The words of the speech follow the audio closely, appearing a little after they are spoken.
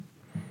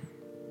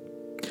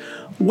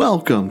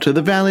Welcome to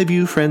the Valley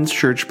View Friends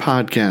Church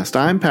podcast.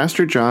 I'm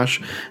Pastor Josh.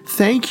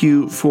 Thank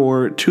you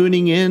for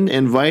tuning in,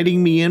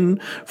 inviting me in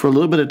for a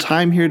little bit of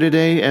time here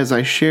today as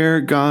I share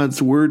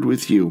God's Word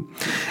with you.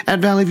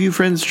 At Valley View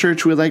Friends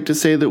Church, we like to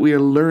say that we are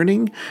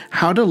learning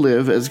how to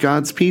live as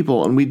God's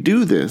people, and we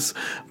do this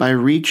by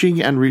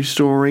reaching and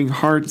restoring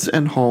hearts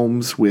and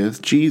homes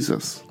with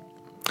Jesus.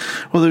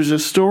 Well, there's a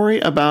story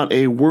about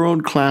a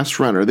world-class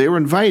runner. They were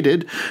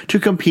invited to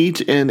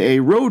compete in a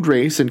road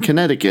race in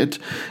Connecticut,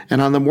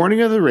 and on the morning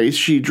of the race,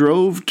 she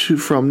drove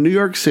from New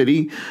York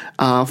City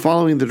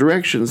following the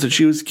directions that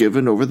she was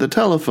given over the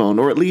telephone,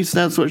 or at least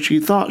that's what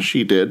she thought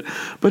she did,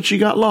 but she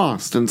got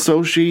lost, and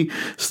so she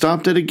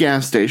stopped at a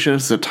gas station.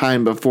 It's a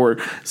time before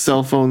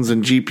cell phones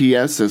and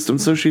GPS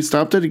systems, so she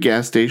stopped at a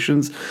gas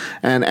station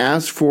and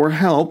asked for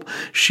help.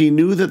 She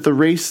knew that the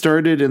race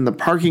started in the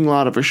parking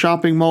lot of a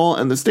shopping mall,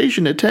 and the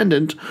station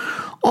attendant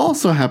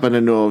also happened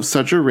to know of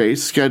such a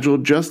race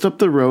scheduled just up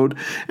the road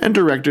and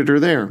directed her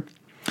there.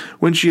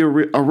 When she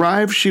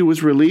arrived, she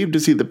was relieved to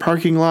see the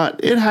parking lot.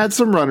 It had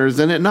some runners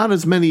in it, not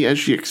as many as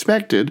she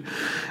expected,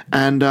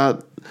 and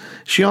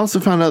she also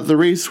found out the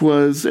race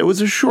was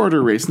a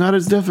shorter race, not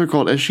as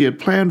difficult as she had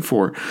planned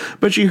for.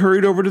 But she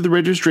hurried over to the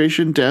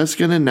registration desk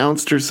and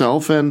announced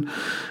herself, and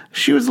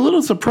she was a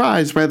little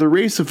surprised by the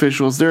race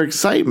officials, their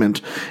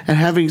excitement at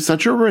having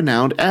such a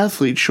renowned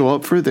athlete show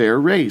up for their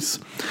race.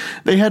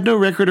 They had no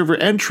record of her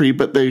entry,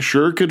 but they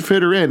sure could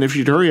fit her in if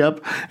she'd hurry up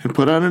and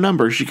put on a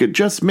number. She could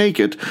just make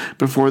it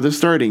before the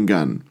starting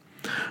gun.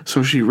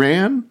 So she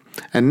ran,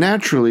 and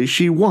naturally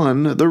she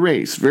won the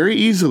race very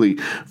easily,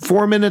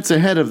 4 minutes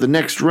ahead of the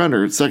next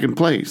runner at second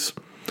place.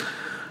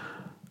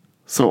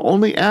 So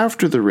only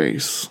after the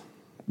race,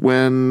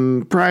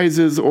 when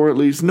prizes, or at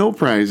least no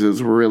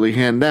prizes, were really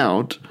handed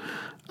out,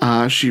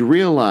 she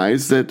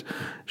realized that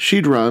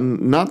she'd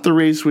run not the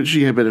race which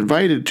she had been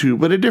invited to,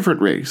 but a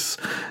different race.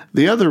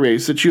 The other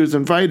race that she was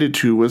invited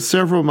to was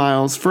several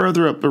miles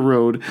further up the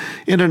road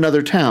in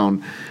another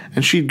town,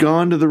 and she'd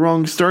gone to the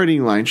wrong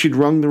starting line. She'd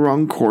run the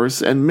wrong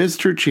course and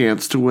missed her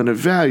chance to win a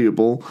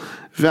valuable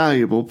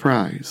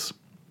prize.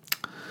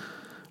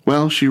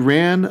 Well, she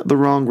ran the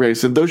wrong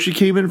race, and though she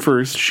came in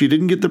first, she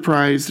didn't get the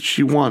prize that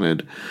she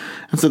wanted.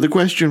 And so the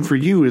question for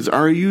you is,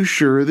 are you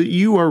sure that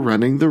you are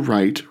running the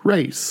right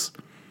race?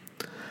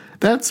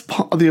 That's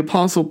the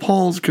Apostle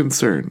Paul's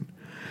concern.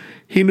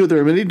 He knew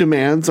there are many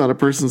demands on a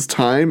person's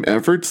time,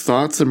 efforts,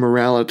 thoughts, and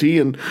morality,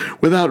 and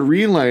without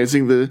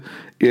realizing the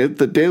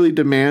daily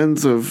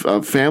demands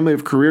of family,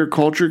 of career,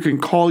 culture can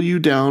call you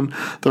down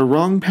the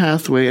wrong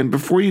pathway, and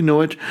before you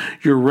know it,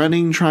 you're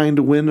running, trying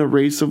to win a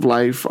race of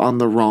life on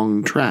the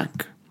wrong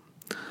track.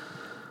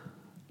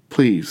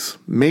 Please,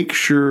 make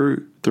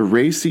sure the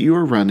race that you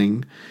are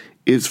running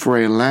is for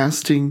a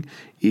lasting,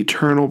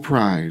 eternal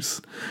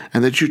prize,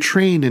 and that you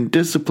train and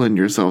discipline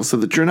yourself so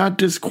that you're not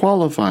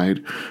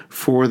disqualified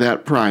for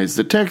that prize.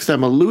 The text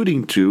I'm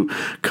alluding to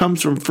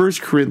comes from 1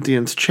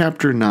 Corinthians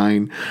chapter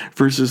 9,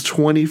 verses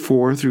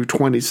 24 through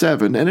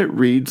 27, and it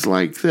reads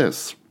like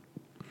this.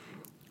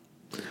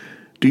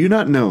 Do you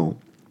not know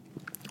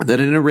that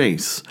in a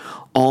race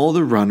all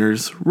the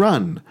runners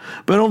run,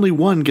 but only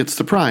one gets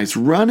the prize?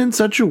 Run in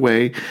such a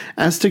way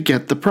as to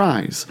get the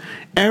prize.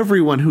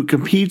 Everyone who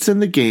competes in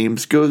the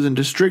games goes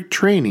into strict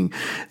training.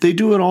 They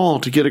do it all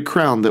to get a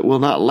crown that will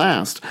not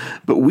last,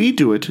 but we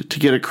do it to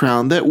get a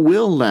crown that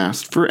will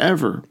last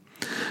forever.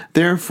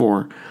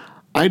 Therefore,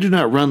 I do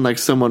not run like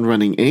someone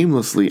running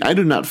aimlessly. I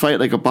do not fight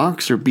like a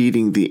boxer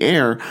beating the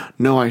air.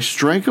 No, I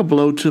strike a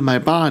blow to my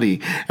body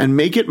and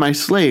make it my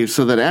slave,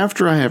 so that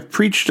after I have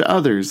preached to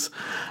others,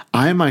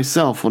 I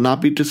myself will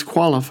not be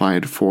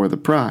disqualified for the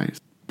prize.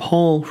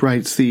 Paul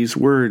writes these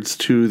words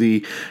to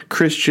the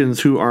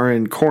Christians who are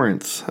in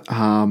Corinth.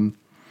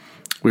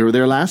 We were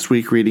there last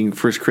week reading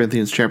 1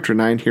 Corinthians chapter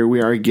 9. Here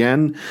we are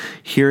again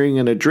hearing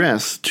an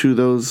address to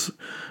those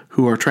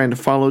who are trying to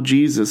follow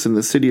Jesus in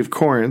the city of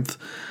Corinth.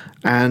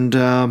 And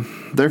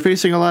they're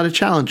facing a lot of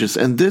challenges,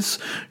 and this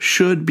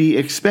should be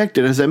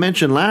expected. As I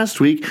mentioned last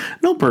week,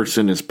 no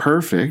person is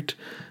perfect,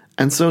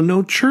 and so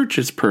no church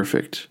is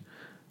perfect.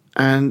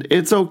 And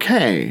it's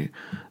okay.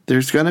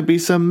 There's going to be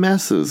some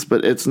messes,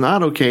 but it's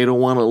not okay to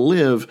want to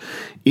live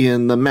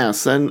in the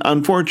mess. And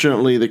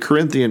unfortunately, the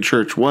Corinthian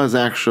church was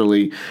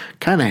actually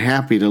kind of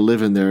happy to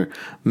live in their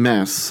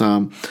mess.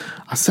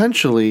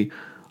 Essentially,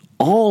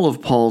 all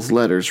of Paul's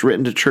letters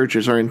written to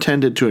churches are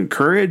intended to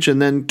encourage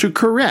and then to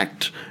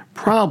correct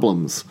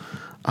problems.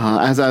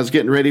 As I was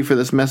getting ready for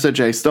this message,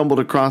 I stumbled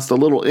across a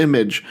little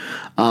image,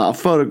 a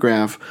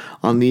photograph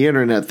on the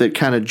internet that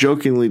kind of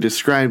jokingly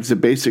describes the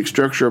basic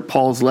structure of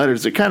Paul's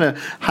letters. It kind of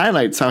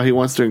highlights how he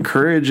wants to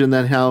encourage and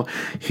then how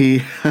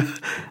he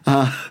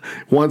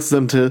wants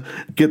them to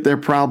get their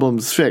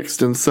problems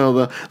fixed. And so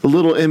the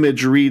little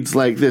image reads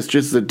like this,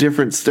 just the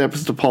different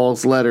steps to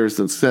Paul's letters.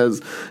 It says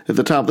at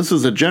the top, this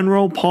is a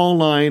general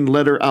Pauline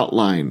letter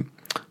outline.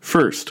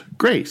 First,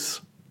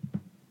 grace.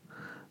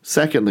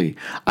 Secondly,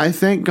 I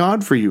thank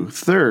God for you.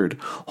 Third,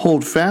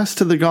 hold fast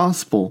to the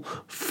gospel.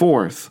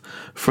 Fourth,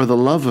 for the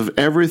love of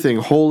everything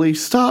holy,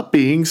 stop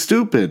being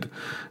stupid.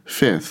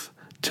 Fifth,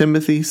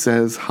 Timothy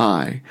says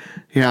hi.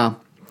 Yeah,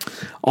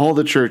 all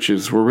the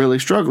churches were really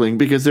struggling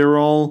because they were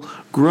all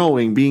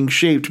growing, being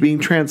shaped, being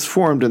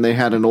transformed, and they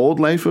had an old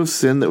life of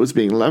sin that was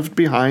being left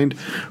behind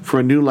for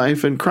a new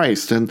life in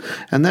Christ, and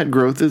that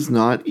growth is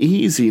not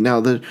easy. Now,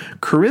 the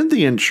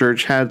Corinthian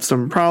church had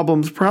some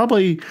problems,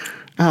 probably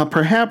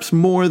perhaps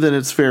more than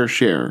its fair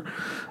share.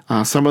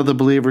 Some of the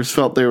believers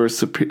felt they were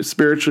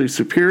spiritually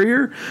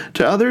superior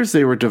to others.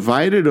 They were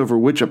divided over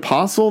which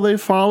apostle they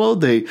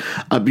followed. They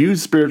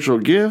abused spiritual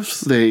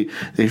gifts. They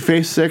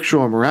faced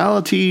sexual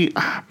immorality.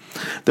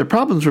 Their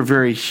problems were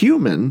very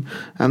human,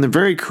 and they're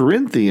very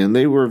Corinthian.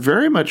 They were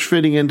very much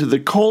fitting into the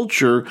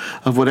culture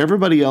of what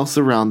everybody else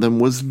around them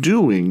was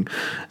doing.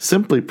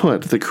 Simply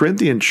put, the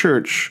Corinthian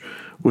church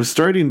was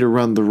starting to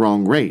run the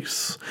wrong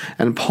race,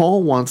 and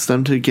Paul wants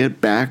them to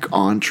get back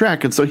on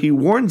track. And so he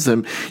warns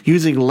them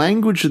using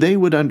language they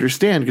would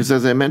understand, because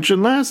as I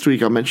mentioned last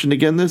week, I'll mention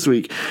again this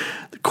week,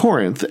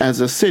 Corinth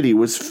as a city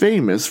was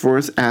famous for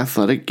its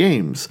athletic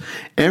games.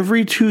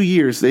 Every 2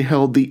 years they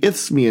held the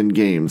Isthmian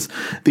Games.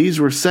 These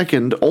were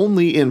second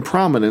only in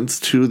prominence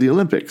to the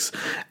Olympics.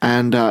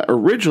 And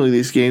originally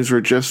these games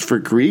were just for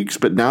Greeks,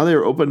 but now they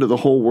are open to the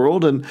whole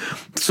world. And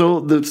so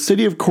the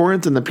city of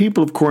Corinth and the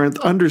people of Corinth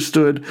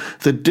understood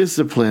the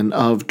discipline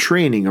of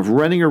training, of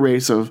running a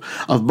race, of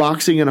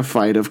boxing in a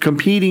fight, of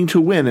competing to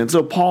win. And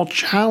so Paul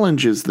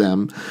challenges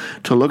them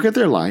to look at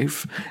their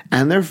life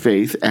and their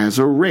faith as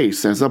a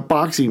race, as a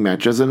boxing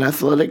match, as an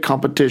athletic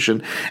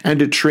competition, and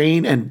to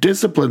train and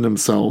discipline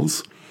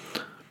themselves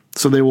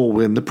so they will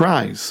win the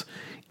prize.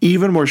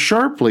 Even more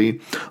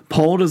sharply,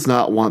 Paul does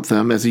not want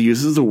them, as he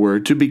uses the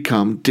word, to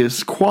become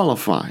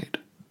disqualified.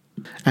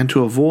 And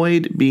to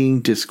avoid being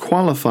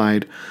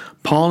disqualified,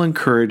 Paul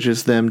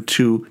encourages them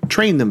to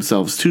train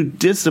themselves, to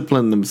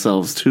discipline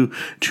themselves,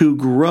 to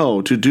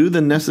grow, to do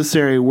the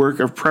necessary work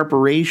of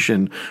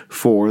preparation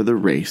for the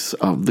race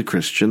of the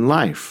Christian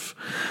life.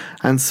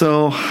 And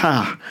so,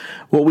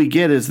 what we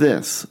get is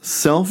this: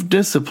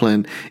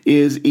 self-discipline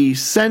is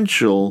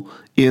essential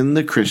in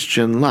the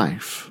Christian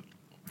life.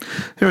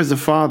 There was a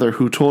father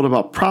who told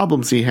about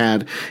problems he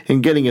had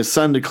in getting his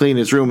son to clean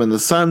his room, and the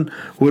son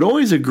would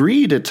always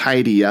agree to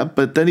tidy up,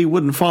 but then he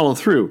wouldn't follow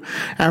through.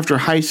 After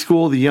high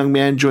school, the young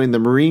man joined the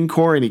Marine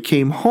Corps, and he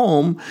came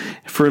home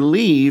for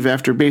leave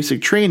after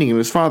basic training, and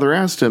his father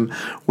asked him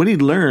what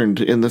he'd learned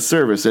in the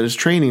service in his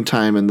training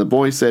time, and the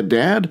boy said,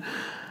 "Dad,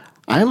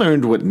 I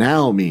learned what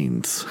now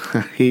means."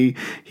 He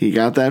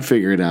got that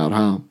figured out,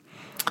 huh?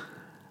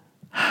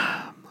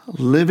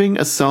 Living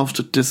a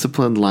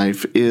self-disciplined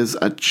life is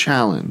a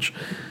challenge.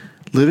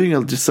 Living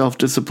a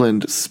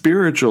self-disciplined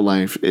spiritual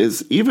life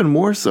is even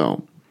more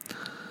so.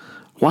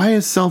 Why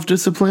is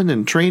self-discipline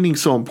and training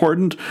so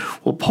important?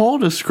 Well, Paul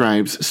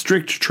describes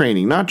strict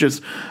training, not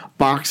just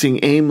boxing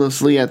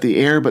aimlessly at the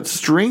air, but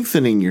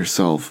strengthening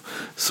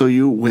yourself so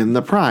you win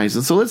the prize.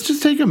 And so let's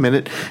just take a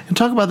minute and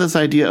talk about this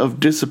idea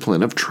of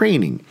discipline, of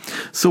training.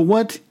 So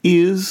what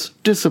is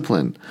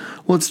discipline?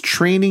 Well, it's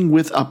training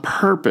with a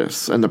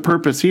purpose, and the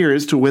purpose here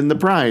is to win the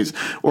prize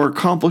or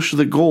accomplish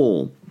the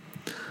goal.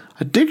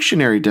 A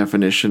dictionary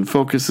definition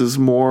focuses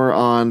more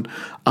on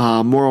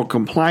moral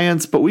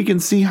compliance, but we can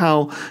see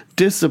how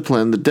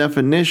discipline, the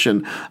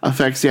definition,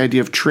 affects the idea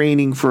of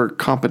training for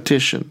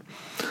competition.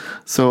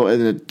 So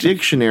in a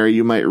dictionary,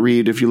 you might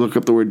read, if you look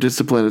up the word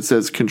discipline, it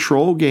says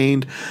control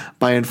gained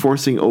by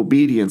enforcing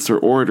obedience or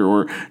order,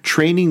 or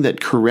training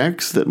that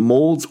corrects, that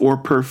molds, or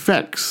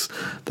perfects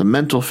the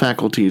mental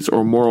faculties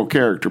or moral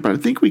character. But I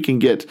think we can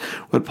get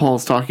what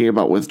Paul's talking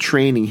about with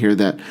training here,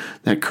 that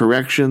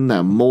correction,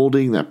 that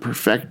molding, that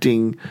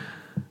perfecting,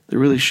 that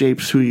really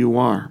shapes who you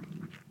are.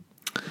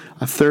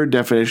 A third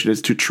definition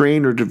is to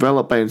train or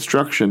develop by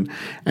instruction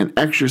and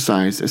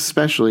exercise,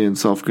 especially in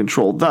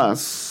self-control.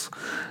 Thus,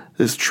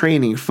 this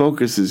training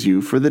focuses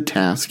you for the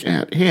task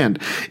at hand.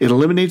 It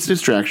eliminates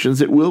distractions.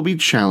 It will be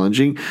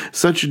challenging.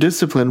 Such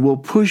discipline will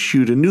push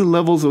you to new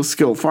levels of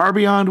skill, far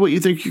beyond what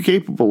you think you're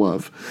capable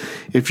of.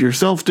 If your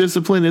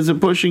self-discipline isn't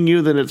pushing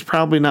you, then it's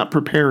probably not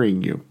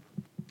preparing you.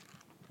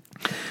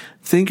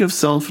 Think of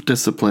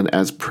self-discipline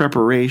as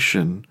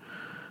preparation,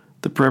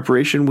 the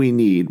preparation we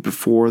need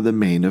before the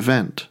main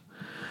event.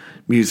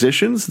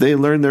 Musicians, they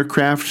learn their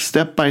craft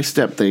step by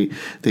step. They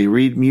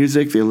read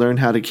music, they learn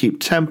how to keep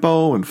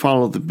tempo and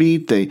follow the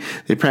beat. They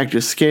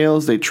practice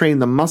scales, they train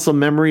the muscle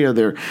memory of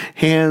their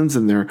hands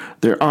and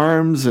their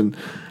arms, and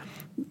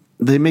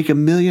they make a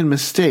million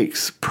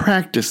mistakes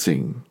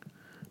practicing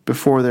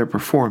before their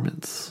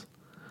performance.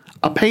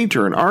 A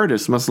painter, an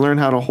artist, must learn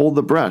how to hold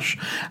the brush,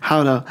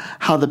 how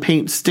the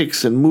paint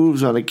sticks and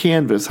moves on a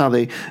canvas, how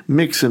they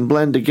mix and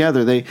blend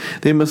together.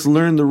 They must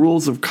learn the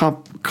rules of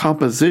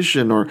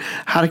composition, or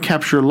how to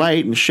capture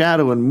light and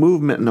shadow and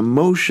movement and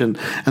emotion.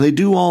 And they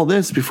do all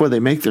this before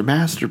they make their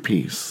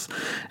masterpiece.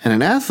 And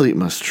an athlete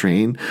must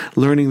train,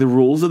 learning the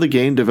rules of the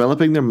game,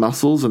 developing their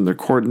muscles and their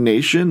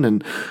coordination,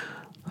 and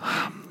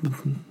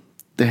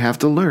they have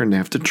to learn, they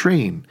have to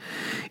train.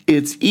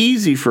 It's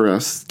easy for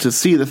us to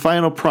see the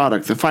final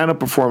product, the final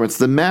performance,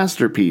 the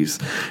masterpiece,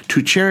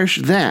 to cherish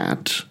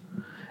that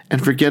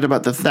and forget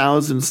about the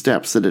 1,000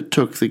 steps that it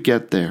took to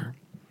get there.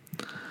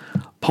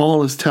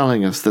 Paul is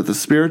telling us that the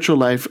spiritual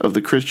life of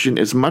the Christian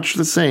is much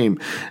the same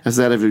as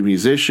that of a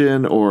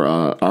musician or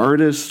an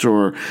artist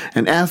or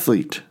an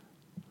athlete.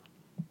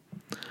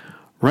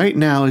 Right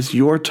now is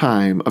your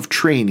time of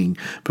training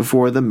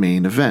before the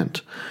main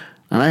event.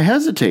 And I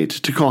hesitate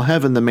to call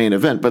heaven the main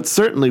event, but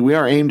certainly we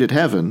are aimed at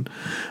heaven.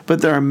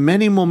 But there are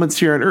many moments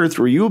here on earth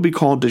where you will be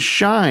called to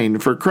shine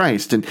for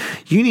Christ, and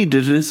you need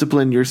to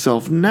discipline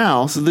yourself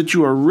now so that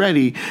you are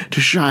ready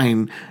to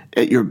shine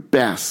at your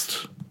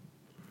best.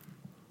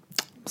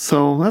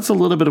 So that's a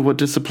little bit of what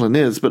discipline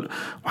is, but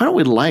why don't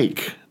we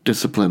like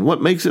discipline?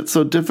 What makes it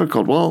so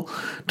difficult? Well,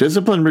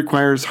 discipline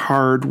requires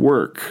hard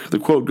work. The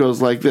quote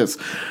goes like this: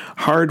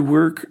 hard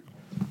work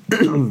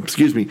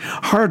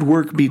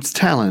beats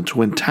talent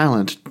when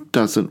talent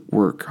doesn't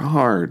work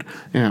hard.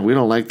 Yeah, we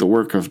don't like the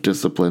work of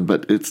discipline,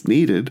 but it's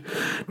needed.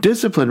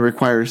 Discipline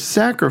requires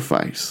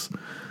sacrifice.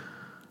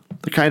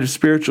 The kind of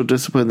spiritual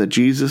discipline that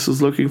Jesus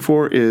is looking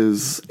for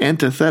is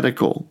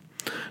antithetical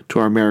to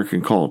our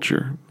American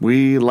culture.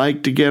 We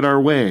like to get our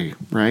way,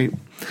 right?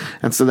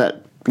 And so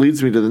that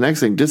leads me to the next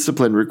thing.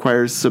 Discipline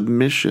requires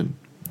submission.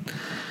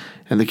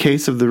 In the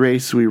case of the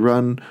race, we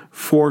run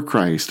for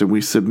Christ and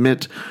we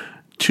submit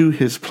to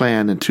his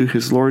plan and to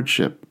his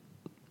lordship.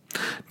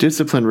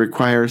 Discipline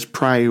requires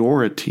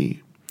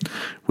priority.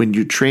 When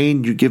you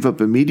train, you give up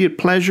immediate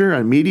pleasure,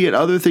 immediate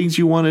other things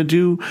you want to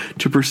do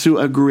to pursue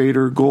a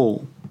greater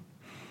goal.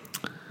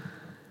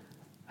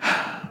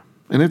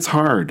 And it's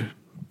hard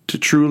to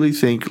truly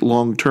think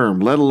long-term,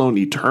 let alone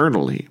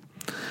eternally.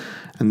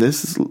 And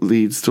this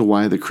leads to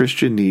why the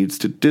Christian needs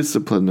to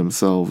discipline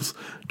themselves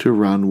to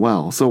run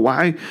well.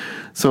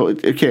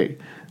 Okay,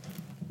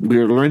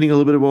 we're learning a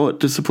little bit about what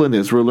discipline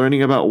is. We're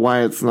learning about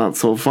why it's not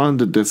so fun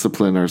to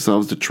discipline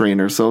ourselves, to train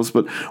ourselves,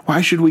 but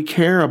why should we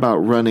care about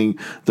running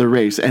the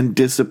race and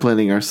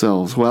disciplining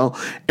ourselves? Well,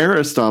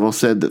 Aristotle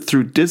said that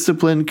through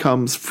discipline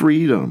comes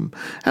freedom.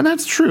 And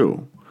that's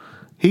true.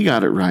 He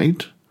got it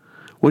right.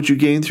 What you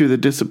gain through the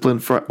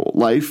disciplined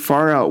life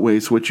far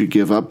outweighs what you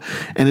give up,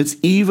 and it's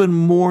even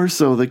more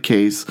so the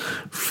case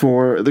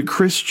for the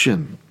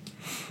Christian.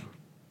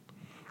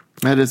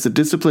 That is, the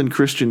disciplined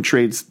Christian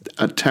trades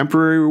a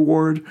temporary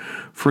reward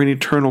for an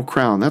eternal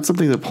crown. That's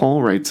something that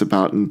Paul writes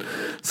about and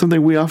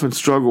something we often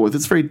struggle with.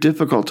 It's very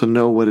difficult to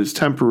know what is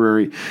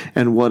temporary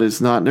and what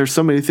is not. And there's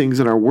so many things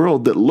in our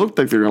world that look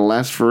like they're going to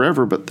last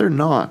forever, but they're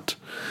not.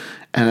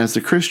 And as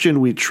a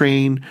Christian, we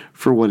train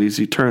for what is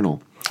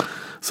eternal.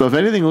 So if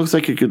anything looks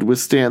like it could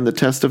withstand the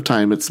test of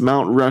time, it's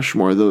Mount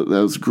Rushmore,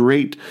 those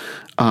great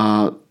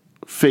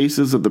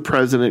faces of the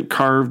president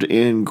carved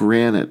in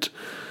granite.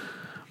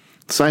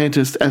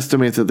 Scientists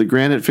estimate that the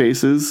granite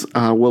faces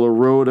will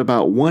erode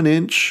about 1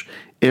 inch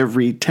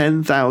every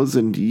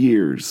 10,000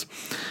 years.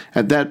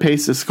 At that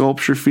pace, the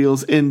sculpture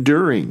feels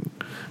enduring.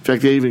 In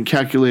fact, they even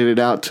calculated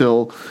out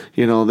till,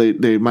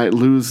 they might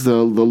lose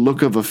the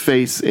look of a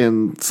face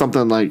in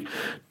something like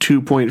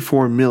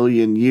 2.4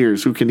 million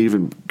years. Who can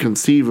even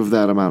conceive of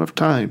that amount of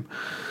time?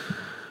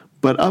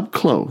 But up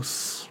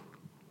close,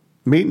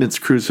 maintenance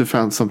crews have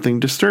found something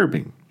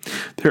disturbing.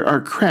 There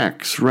are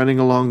cracks running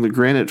along the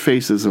granite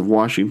faces of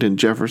Washington,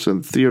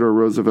 Jefferson, Theodore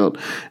Roosevelt,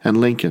 and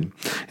Lincoln.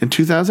 In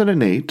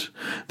 2008,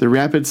 the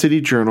Rapid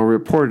City Journal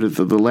reported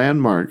that the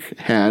landmark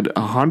had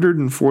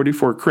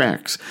 144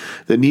 cracks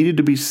that needed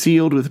to be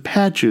sealed with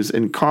patches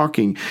and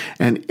caulking,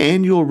 and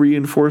annual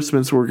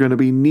reinforcements were going to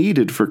be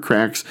needed for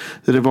cracks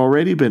that have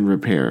already been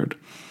repaired.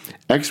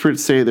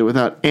 Experts say that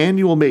without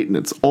annual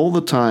maintenance all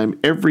the time,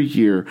 every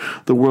year,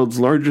 the world's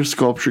largest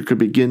sculpture could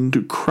begin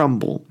to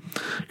crumble.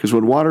 Because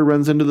when water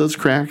runs into those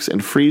cracks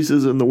and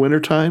freezes in the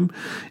wintertime,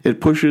 it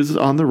pushes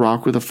on the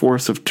rock with a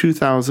force of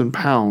 2,000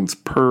 pounds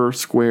per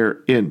square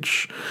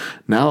inch.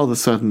 Now, all of a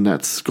sudden,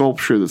 that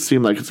sculpture that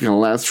seemed like it's going to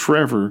last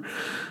forever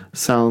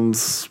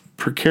sounds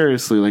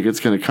precariously like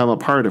it's going to come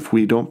apart if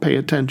we don't pay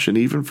attention,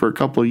 even for a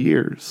couple of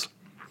years.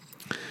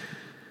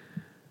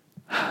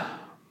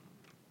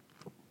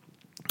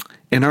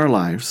 In our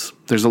lives,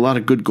 there's a lot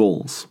of good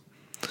goals.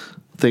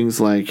 Things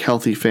like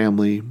healthy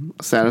family,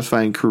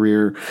 satisfying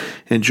career,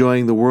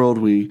 enjoying the world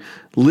we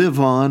live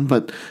on.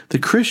 But the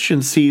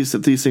Christian sees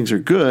that these things are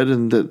good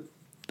and that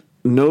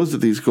knows that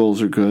these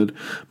goals are good,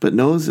 but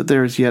knows that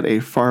there is yet a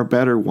far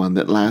better one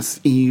that lasts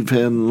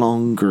even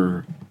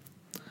longer.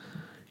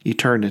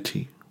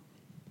 Eternity.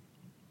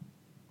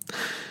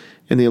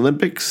 In the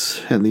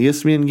Olympics and the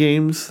Isthmian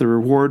Games, the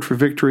reward for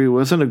victory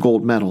wasn't a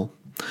gold medal,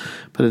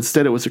 but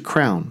instead it was a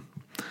crown.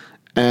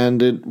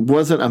 And it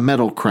wasn't a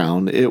medal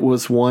crown. It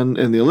was one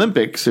in the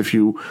Olympics. If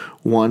you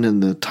won in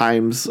the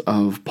times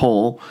of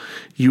Paul,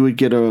 you would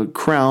get a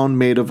crown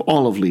made of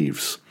olive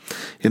leaves.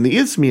 In the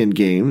Isthmian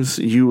Games,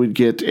 you would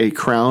get a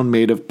crown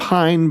made of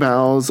pine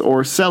boughs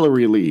or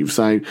celery leaves.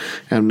 I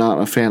am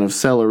not a fan of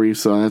celery,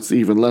 so that's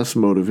even less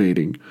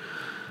motivating.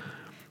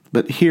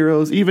 But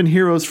even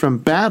heroes from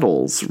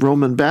battles,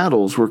 Roman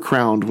battles, were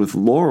crowned with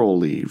laurel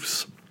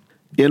leaves.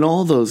 In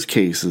all those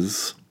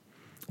cases,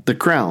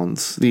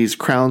 these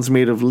crowns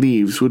made of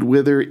leaves, would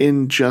wither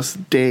in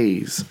just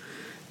days.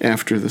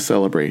 after the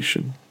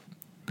celebration.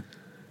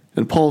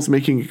 And Paul's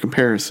making a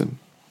comparison.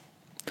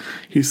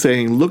 He's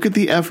saying, look at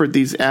the effort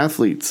these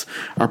athletes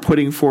are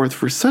putting forth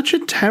for such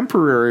a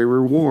temporary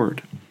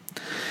reward.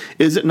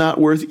 Is it not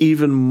worth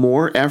even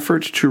more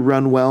effort to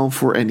run well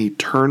for an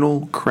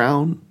eternal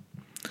crown?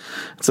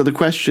 So the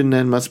question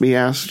then must be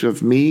asked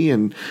of me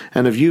and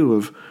of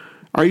you,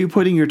 are you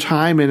putting your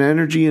time and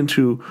energy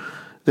into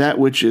that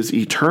which is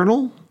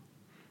eternal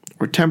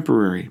or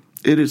temporary?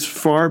 It is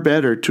far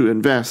better to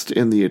invest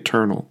in the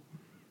eternal.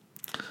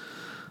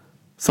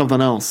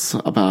 Something else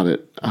about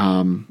it,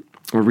 a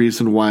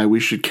reason why we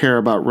should care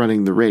about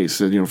running the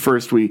race. And,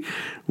 first we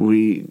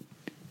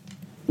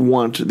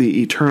want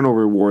the eternal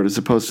reward as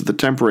opposed to the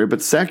temporary.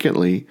 But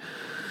secondly,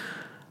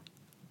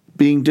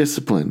 being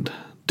disciplined.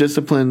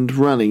 Disciplined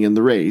running in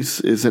the race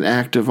is an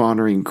act of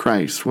honoring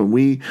Christ. When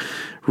we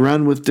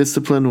run with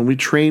discipline, when we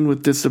train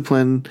with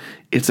discipline,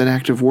 it's an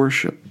act of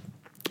worship.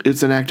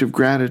 It's an act of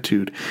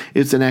gratitude.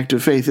 It's an act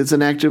of faith. It's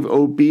an act of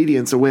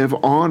obedience, a way of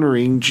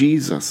honoring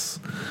Jesus.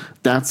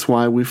 That's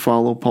why we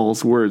follow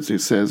Paul's words. He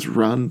says,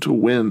 run to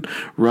win.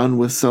 Run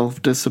with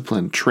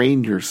self-discipline.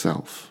 Train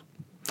yourself.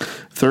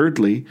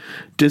 Thirdly,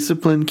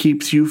 discipline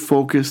keeps you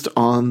focused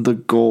on the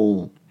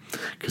goal.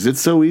 Because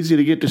it's so easy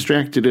to get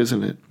distracted,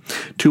 isn't it?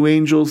 Two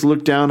angels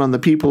looked down on the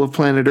people of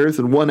planet Earth,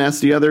 and one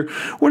asked the other,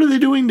 what are they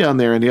doing down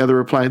there? And the other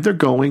replied, they're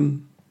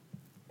going.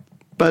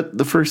 But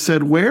the first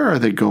said, where are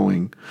they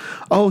going?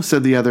 Oh,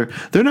 said the other,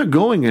 they're not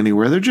going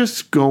anywhere. They're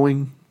just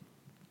going.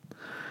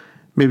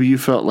 Maybe you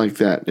felt like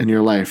that in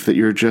your life, that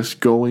you're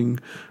just going,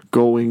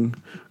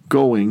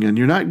 and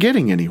you're not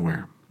getting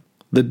anywhere.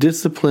 The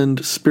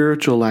disciplined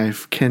spiritual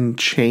life can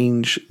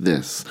change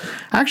this.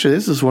 Actually,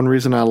 this is one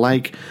reason I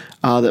like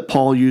that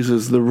Paul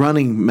uses the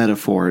running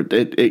metaphor.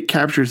 It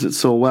captures it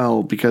so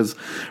well, because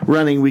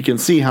running, we can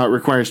see how it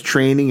requires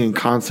training and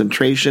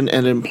concentration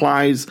and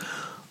implies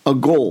a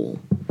goal.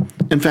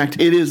 In fact,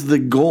 it is the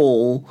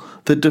goal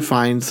that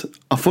defines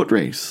a foot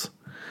race.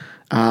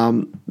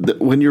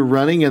 When you're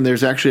running and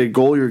there's actually a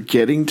goal you're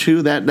getting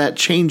to, that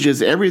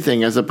changes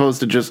everything, as opposed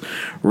to just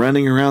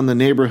running around the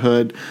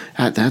neighborhood.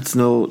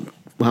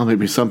 Well,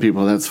 maybe some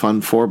people that's fun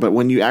for, but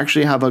when you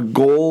actually have a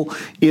goal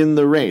in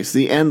the race,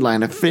 the end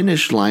line, a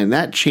finish line,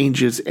 that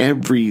changes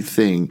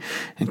everything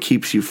and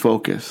keeps you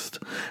focused.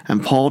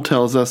 And Paul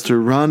tells us to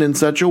run in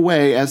such a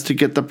way as to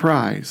get the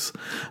prize.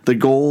 The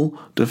goal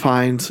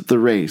defines the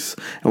race.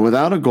 And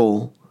without a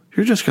goal,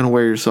 you're just going to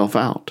wear yourself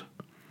out.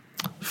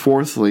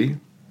 Fourthly,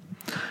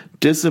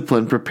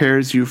 discipline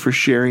prepares you for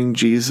sharing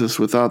Jesus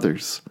with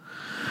others.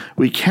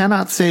 We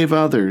cannot save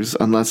others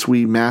unless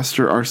we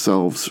master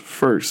ourselves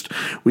first.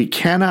 We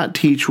cannot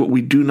teach what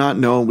we do not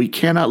know. We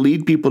cannot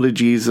lead people to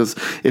Jesus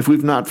if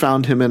we've not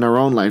found him in our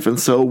own life. And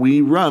so we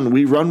run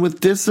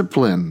with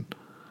discipline.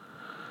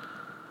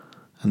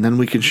 And then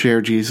we can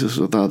share Jesus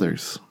with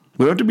others.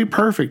 We don't have to be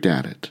perfect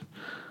at it.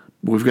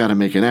 But we've got to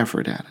make an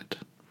effort at it.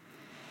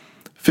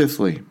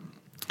 Fifthly,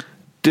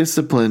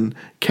 discipline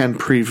can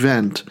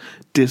prevent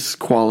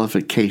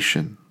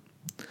disqualification.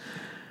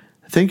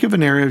 Think of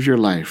an area of your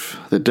life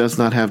that does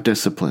not have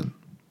discipline.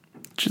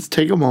 Just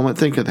take a moment,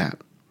 think of that.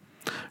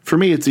 For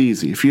me, it's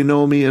easy. If you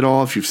know me at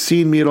all, if you've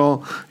seen me at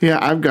all,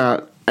 I've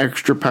got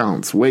extra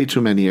pounds, way too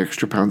many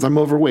extra pounds. I'm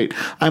overweight,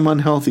 I'm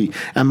unhealthy,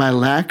 and my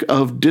lack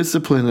of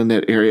discipline in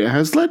that area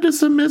has led to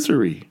some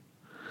misery.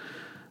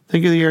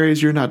 Think of the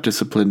areas you're not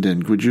disciplined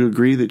in. Would you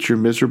agree that you're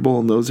miserable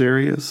in those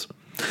areas?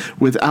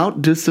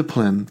 Without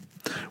discipline,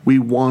 we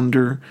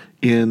wander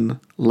in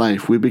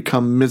life. We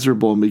become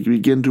miserable and we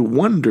begin to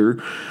wonder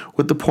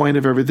what the point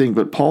of everything.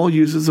 But Paul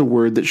uses a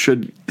word that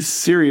should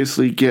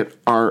seriously get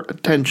our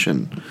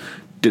attention: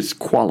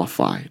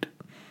 disqualified.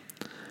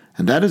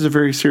 And that is a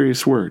very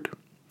serious word.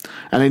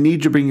 And I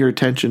need to bring your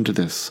attention to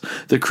this.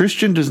 The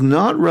Christian does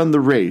not run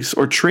the race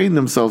or train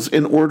themselves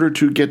in order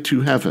to get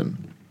to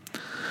heaven.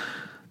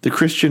 The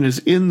Christian is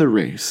in the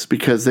race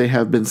because they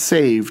have been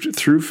saved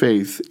through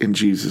faith in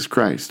Jesus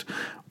Christ.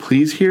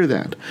 Please hear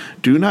that.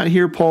 Do not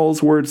hear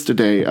Paul's words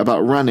today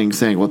about running,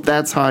 saying, well,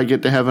 that's how I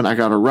get to heaven. I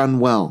got to run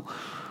well.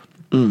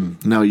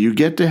 No, you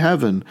get to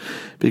heaven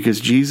because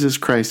Jesus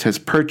Christ has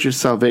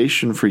purchased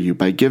salvation for you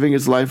by giving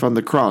his life on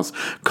the cross,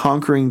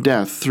 conquering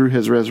death through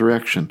his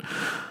resurrection.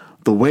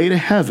 The way to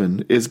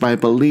heaven is by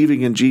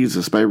believing in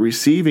Jesus, by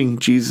receiving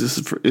Jesus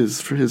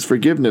for his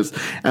forgiveness,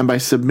 and by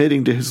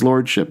submitting to his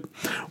lordship.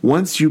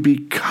 Once you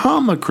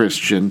become a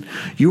Christian,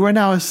 you are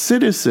now a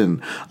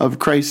citizen of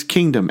Christ's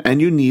kingdom, and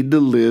you need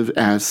to live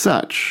as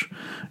such.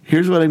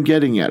 Here's what I'm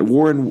getting at.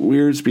 Warren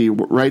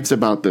Wiersbe writes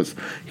about this.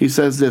 He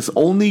says this: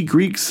 only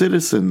Greek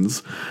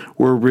citizens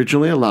were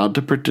originally allowed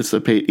to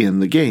participate in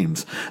the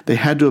games. They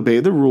had to obey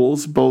the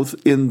rules both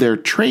in their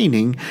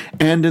training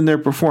and in their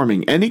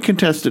performing. Any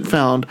contestant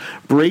found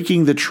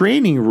breaking the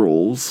training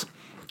rules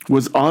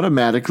was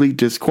automatically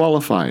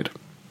disqualified.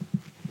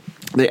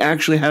 They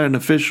actually had an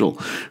official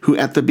who,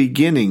 at the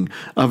beginning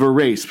of a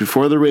race,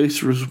 before the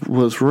race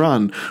was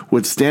run,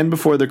 would stand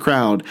before the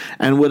crowd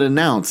and would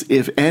announce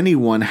if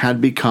anyone had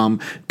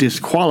become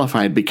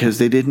disqualified because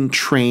they didn't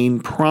train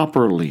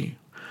properly.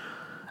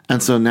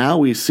 And so now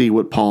we see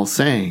what Paul's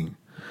saying.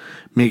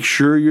 Make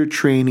sure you're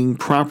training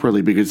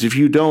properly, because if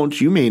you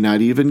don't, you may not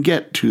even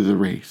get to the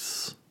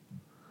race.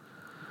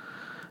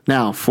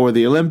 Now, for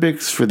the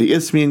Olympics, for the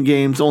Isthmian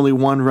Games, only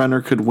one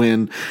runner could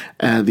win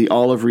the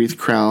olive wreath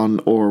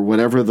crown or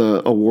whatever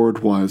the award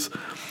was.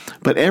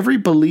 But every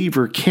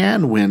believer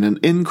can win an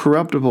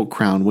incorruptible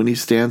crown when he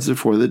stands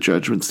before the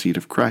judgment seat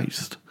of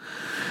Christ.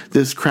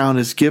 This crown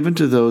is given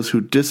to those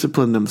who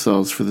discipline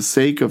themselves for the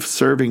sake of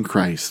serving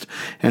Christ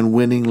and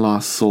winning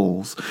lost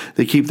souls.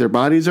 They keep their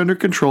bodies under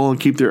control and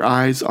keep their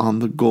eyes on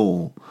the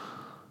goal,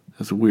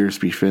 as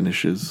Wearsby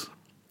finishes.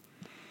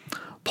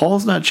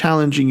 Paul's not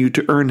challenging you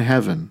to earn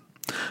heaven,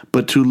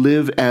 but to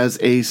live as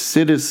a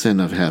citizen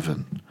of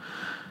heaven.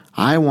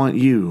 I want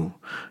you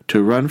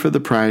to run for the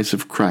prize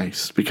of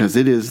Christ, because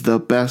it is the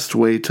best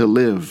way to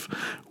live.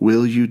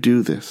 Will you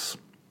do this?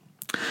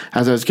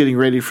 As I was getting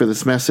ready for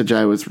this message,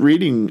 I was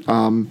reading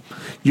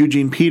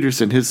Eugene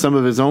Peterson, some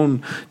of his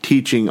own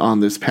teaching on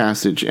this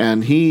passage,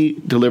 and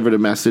he delivered a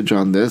message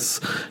on this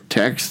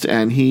text,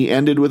 and he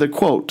ended with a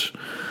quote.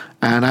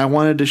 And I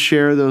wanted to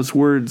share those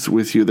words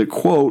with you. The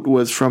quote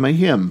was from a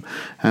hymn,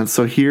 and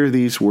so hear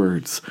these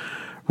words.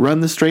 Run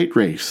the straight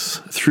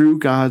race, through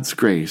God's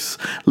grace.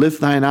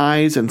 Lift thine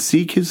eyes and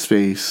seek his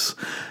face.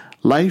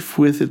 Life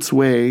with its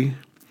way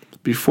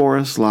before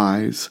us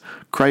lies.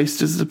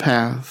 Christ is the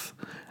path,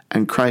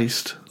 and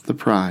Christ the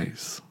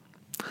prize.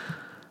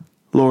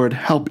 Lord,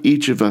 help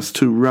each of us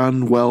to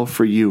run well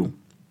for you.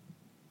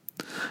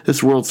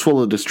 This world's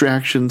full of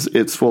distractions.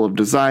 It's full of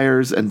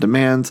desires and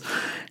demands.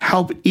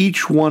 Help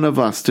each one of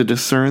us to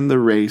discern the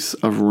race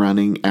of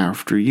running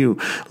after you.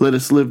 Let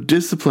us live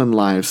disciplined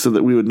lives so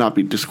that we would not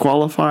be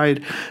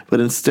disqualified, but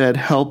instead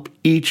help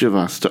each of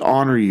us to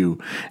honor you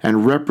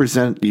and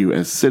represent you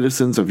as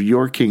citizens of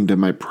your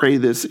kingdom. I pray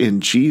this in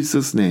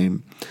Jesus'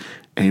 name.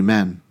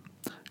 Amen.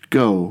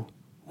 Go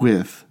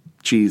with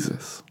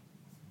Jesus.